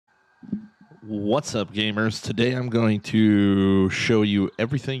What's up, gamers? Today I'm going to show you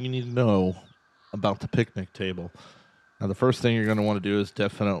everything you need to know about the picnic table. Now, the first thing you're going to want to do is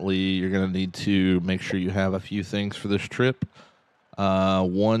definitely you're going to need to make sure you have a few things for this trip.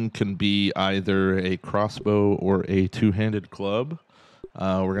 One can be either a crossbow or a two-handed club.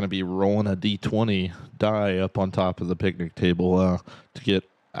 We're going to be rolling a d20 die up on top of the picnic table to get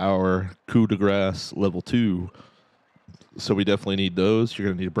our coup de grace level 2. So we definitely need those. You're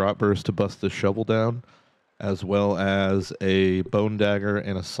going to need a bratwurst to bust this shovel down, as well as a bone dagger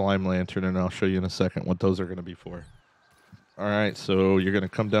and a slime lantern, and I'll show you in a second what those are going to be for. All right, so you're going to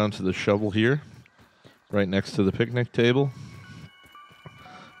come down to the shovel here, right next to the picnic table.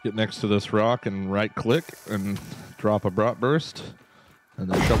 Get next to this rock and right-click and drop a bratwurst, and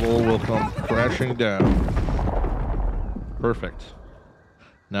the shovel will come crashing down. Perfect.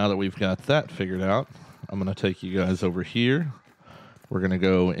 Now that we've got that figured out, I'm going to take you guys over here. We're going to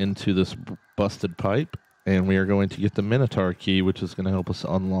go into this busted pipe, and we are going to get the minotaur key, which is going to help us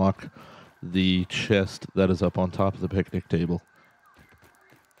unlock the chest that is up on top of the picnic table.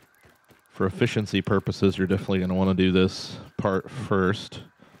 For efficiency purposes, you're definitely going to want to do this part first.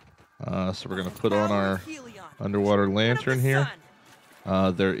 So we're going to put on our underwater lantern here.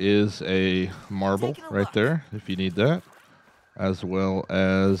 There is a marble right there, if you need that, as well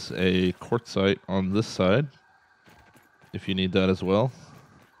as a quartzite on this side, if you need that as well.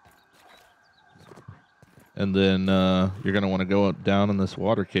 And then you're going to want to go down in this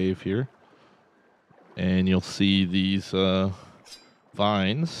water cave here, and you'll see these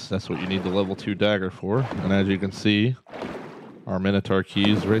vines. That's what you need the level 2 dagger for. And as you can see, our minotaur key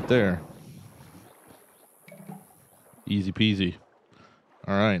is right there. Easy peasy.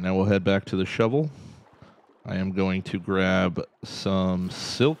 All right, now we'll head back to the shovel. I am going to grab some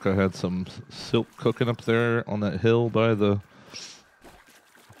silk. I had some silk cooking up there on that hill by the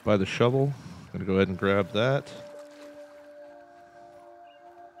shovel. I'm going to go ahead and grab that.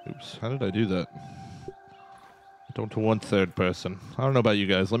 Oops, how did I do that? Don't want third person. I don't know about you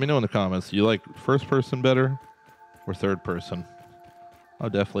guys. Let me know in the comments. Do you like first person better or third person? I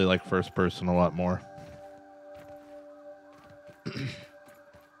definitely like first person a lot more.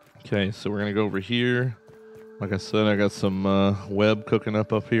 Okay, so we're going to go over here. Like I said, I got some web cooking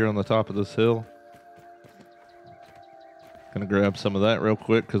up here on the top of this hill. Gonna grab some of that real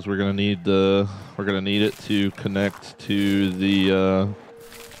quick because we're gonna need it to connect to the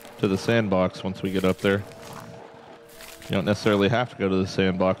sandbox once we get up there. You don't necessarily have to go to the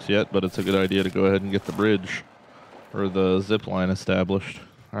sandbox yet, but it's a good idea to go ahead and get the bridge or the zip line established.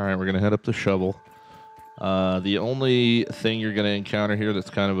 All right, we're gonna head up the shovel. The only thing you're going to encounter here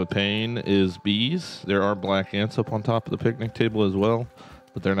that's kind of a pain is bees. There are black ants up on top of the picnic table as well,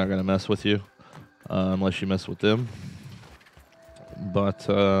 but they're not going to mess with you unless you mess with them. But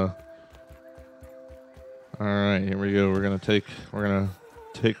all right, here we go. We're going to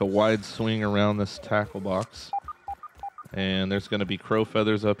take a wide swing around this tackle box, and there's going to be crow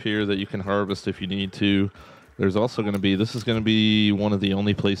feathers up here that you can harvest if you need to. There's also going to be, this is going to be one of the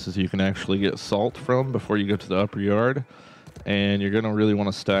only places you can actually get salt from before you go to the upper yard. And you're going to really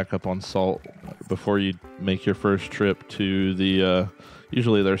want to stack up on salt before you make your first trip to the,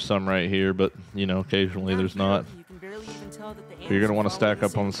 usually there's some right here, but, you know, occasionally there's not. But you're going to want to stack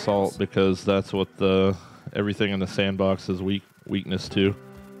up on salt because that's what everything in the sandbox is weakness to.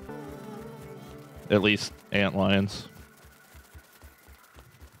 At least ant lions.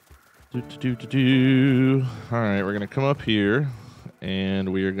 All right, we're going to come up here,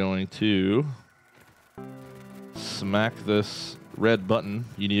 and we are going to smack this red button.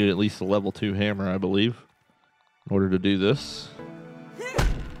 You need at least a level 2 hammer, I believe, in order to do this.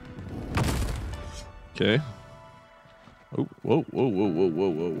 Okay. Oh, whoa, whoa, whoa, whoa, whoa,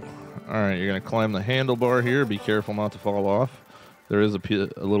 whoa. All right, you're going to climb the handlebar here. Be careful not to fall off. There is a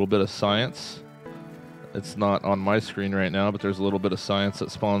little bit of science. It's not on my screen right now, but there's a little bit of science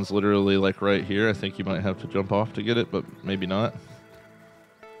that spawns literally like right here. I think you might have to jump off to get it, but maybe not.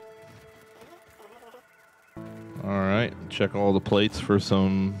 All right, check all the plates for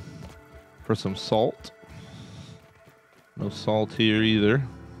some salt. No salt here either.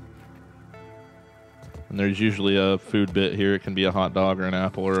 And there's usually a food bit here. It can be a hot dog or an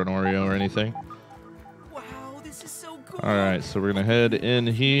apple or an Oreo or anything. Wow, this is so cool. All right, so we're gonna head in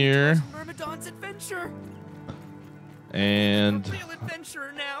here. And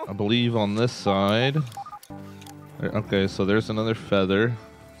I believe on this side, okay, so there's another feather.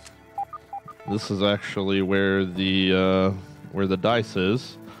 This is actually where the dice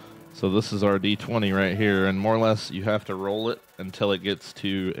is. So this is our D20 right here, and more or less you have to roll it until it gets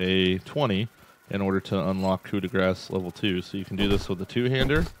to a 20 in order to unlock coup de grace level 2. So you can do this with a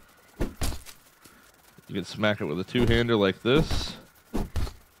two-hander, You can smack it with a two-hander like this.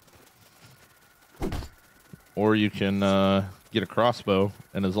 Or you can get a crossbow,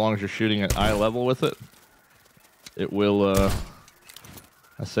 and as long as you're shooting at eye level with it, it will,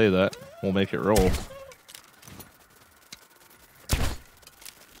 I say that, will make it roll.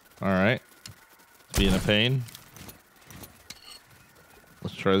 Alright. It's being a pain.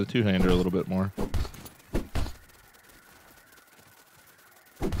 Let's try the two-hander a little bit more.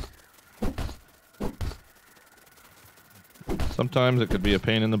 Sometimes it could be a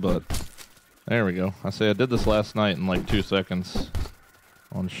pain in the butt. There we go. I say I did this last night in like 2 seconds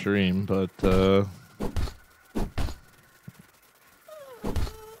on stream, but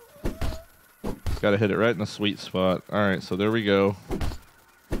gotta hit it right in the sweet spot. Alright, so there we go.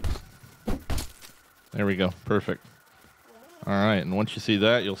 There we go. Perfect. Alright, and once you see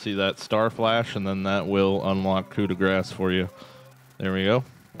that, you'll see that star flash, and then that will unlock coup de grace for you. There we go.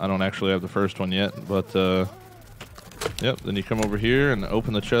 I don't actually have the first one yet, but yep, then you come over here and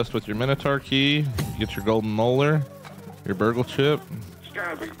open the chest with your minotaur key, get your golden molar, your burg.l chip,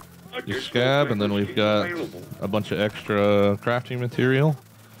 your scab, and then we've got a bunch of extra crafting material.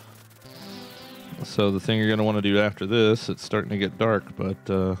 So the thing you're going to want to do after this, it's starting to get dark, but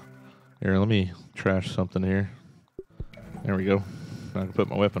here, let me trash something here. There we go. I can put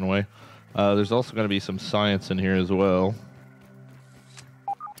my weapon away. There's also going to be some science in here as well.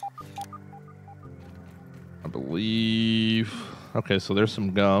 I believe... Okay, so there's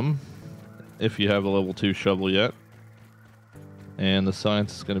some gum, if you have a level 2 shovel yet. And the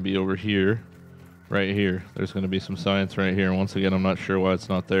science is going to be over here, right here. There's going to be some science right here. And once again, I'm not sure why it's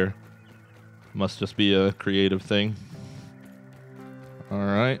not there. Must just be a creative thing.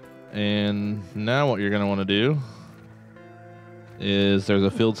 Alright, and now what you're going to want to do is there's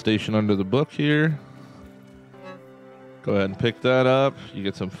a field station under the book here. Go ahead and pick that up. You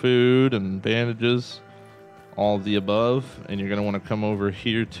get some food and bandages, all of the above, and you're going to want to come over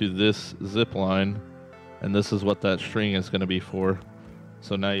here to this zip line, and this is what that string is going to be for.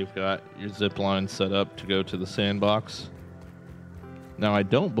 So now you've got your zip line set up to go to the sandbox. Now I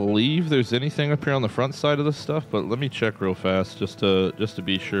don't believe there's anything up here on the front side of this stuff, but let me check real fast just to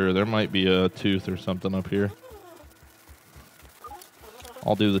be sure. There might be a tooth or something up here.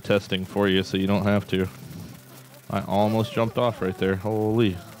 I'll do the testing for you so you don't have to. I almost jumped off right there.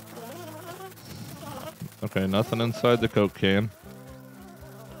 Holy. Okay, nothing inside the Coke can.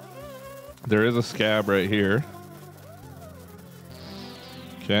 There is a scab right here.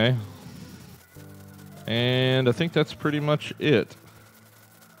 Okay. And I think that's pretty much it.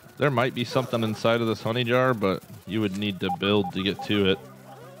 There might be something inside of this honey jar, but you would need to build to get to it.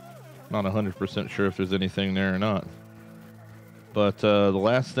 Not 100% sure if there's anything there or not. But the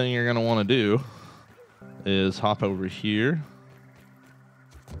last thing you're going to want to do is hop over here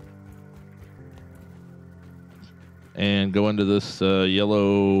and go into this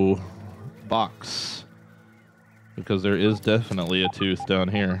yellow box, because there is definitely a tooth down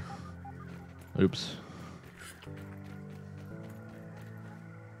here. Oops.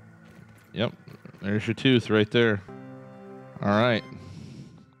 Yep, there's your tooth right there. Alright.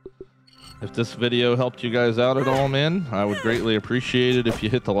 If this video helped you guys out at all, man, I would greatly appreciate it if you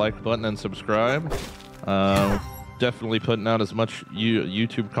hit the like button and subscribe. Definitely putting out as much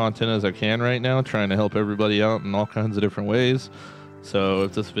YouTube content as I can right now, trying to help everybody out in all kinds of different ways. So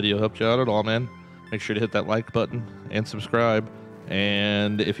if this video helped you out at all, man, make sure to hit that like button and subscribe.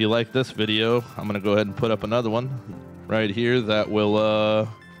 And if you like this video, I'm going to go ahead and put up another one right here that will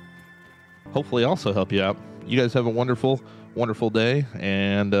hopefully also help you out. You guys have a wonderful, wonderful day,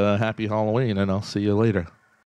 and happy Halloween, and I'll see you later.